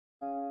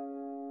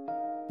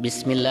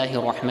بسم الله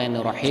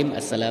الرحمن الرحيم.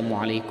 السلام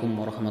عليكم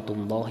ورحمة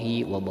الله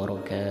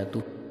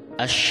وبركاته.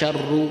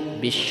 الشر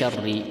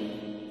بالشر.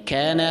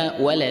 كان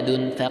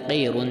ولد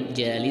فقير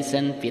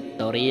جالسا في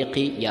الطريق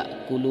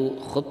يأكل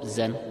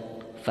خبزا،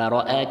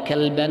 فرأى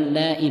كلبا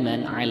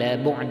نائما على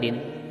بعد،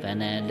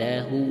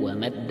 فناداه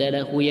ومد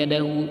له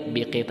يده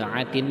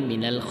بقطعة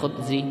من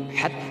الخبز،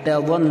 حتى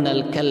ظن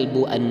الكلب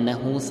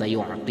أنه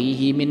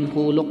سيعطيه منه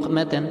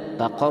لقمة،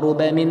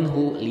 فقرب منه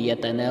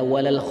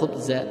ليتناول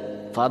الخبز،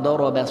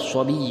 فضرب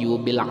الصبي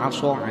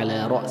بالعصا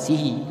على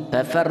رأسه،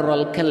 ففر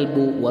الكلب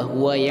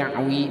وهو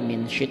يعوي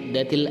من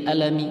شدة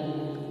الألم.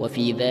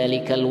 وفي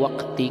ذلك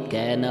الوقت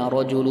كان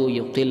رجل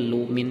يطل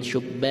من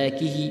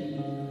شباكه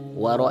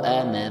ورأى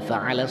ما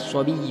فعل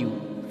الصبي،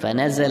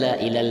 فنزل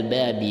إلى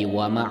الباب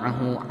ومعه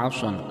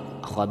عصا،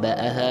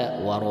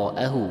 خبأها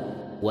وراءه،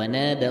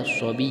 ونادى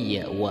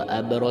الصبي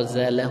وأبرز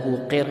له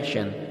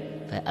قرشا،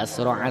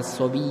 فأسرع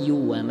الصبي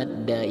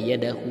ومد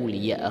يده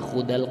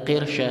ليأخذ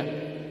القرش،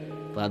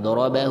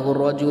 فضربه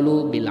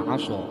الرجل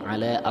بالعصا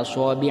على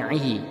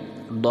أصابعه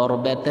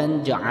ضربة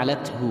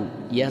جعلته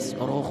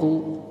يصرخ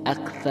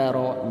أكثر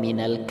من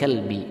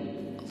الكلب،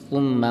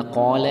 ثم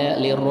قال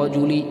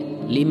للرجل: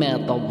 لما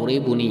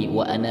تضربني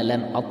وأنا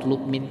لم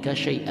أطلب منك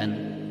شيئا؟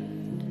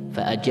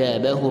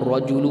 فأجابه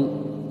الرجل: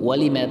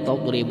 ولما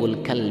تضرب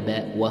الكلب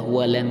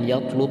وهو لم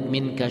يطلب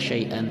منك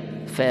شيئا؟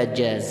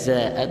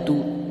 فجزاءة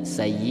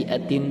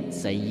سيئة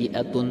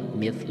سيئة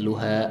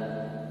مثلها.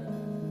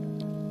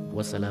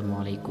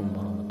 Wassalamualaikum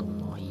warahmatullahi wabarakatuh.